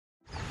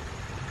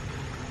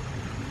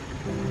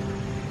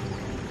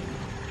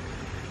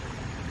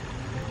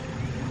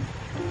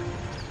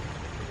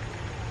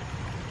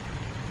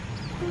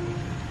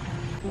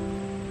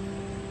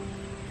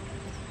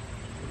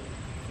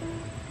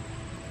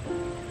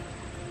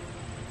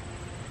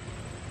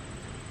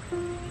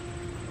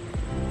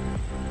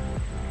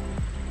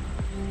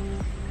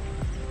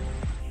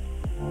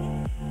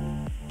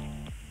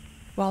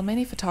While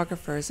many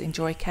photographers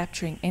enjoy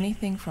capturing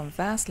anything from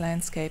vast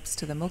landscapes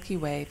to the Milky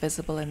Way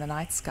visible in the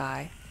night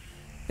sky,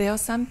 there are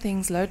some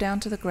things low down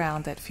to the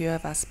ground that few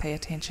of us pay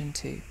attention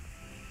to.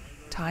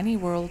 Tiny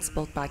worlds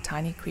built by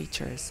tiny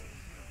creatures,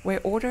 where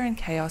order and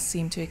chaos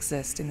seem to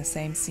exist in the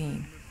same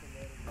scene.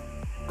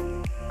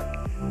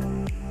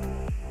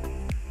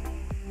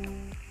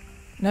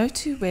 No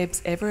two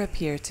webs ever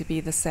appear to be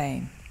the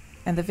same,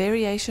 and the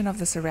variation of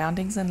the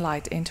surroundings and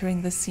light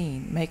entering the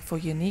scene make for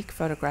unique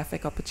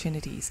photographic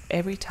opportunities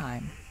every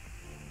time.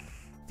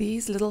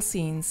 These little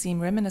scenes seem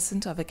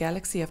reminiscent of a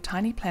galaxy of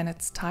tiny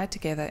planets tied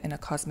together in a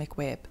cosmic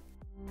web.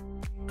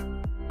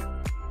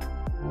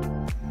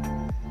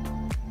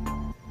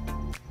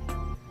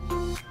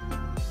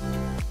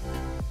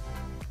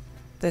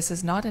 This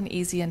is not an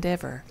easy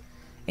endeavor.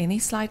 Any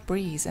slight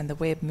breeze and the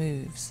web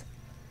moves.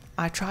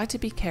 I try to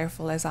be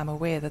careful as I'm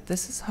aware that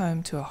this is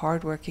home to a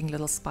hard-working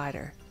little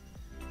spider.